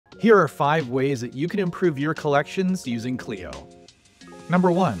Here are 5 ways that you can improve your collections using Clio.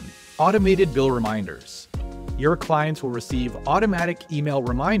 Number 1. Automated bill reminders. Your clients will receive automatic email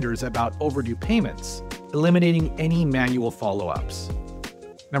reminders about overdue payments, eliminating any manual follow-ups.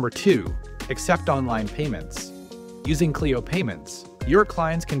 Number 2. Accept online payments. Using Clio Payments, your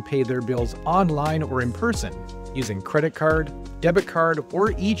clients can pay their bills online or in person using credit card, debit card,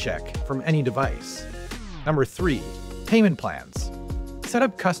 or e-check from any device. Number 3. Payment plans. Set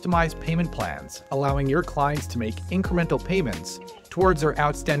up customized payment plans, allowing your clients to make incremental payments towards their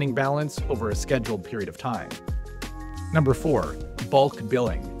outstanding balance over a scheduled period of time. Number 4. Bulk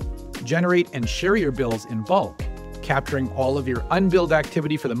billing. Generate and share your bills in bulk, capturing all of your unbilled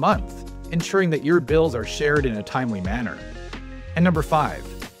activity for the month, ensuring that your bills are shared in a timely manner. And number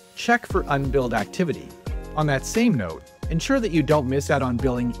 5. Check for unbilled activity. On that same note, ensure that you don't miss out on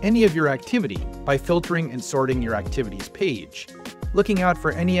billing any of your activity by filtering and sorting your activities page, looking out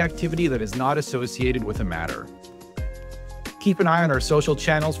for any activity that is not associated with a matter. Keep an eye on our social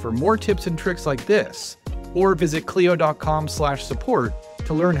channels for more tips and tricks like this, or visit clio.com/support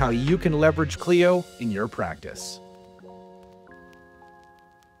to learn how you can leverage Clio in your practice.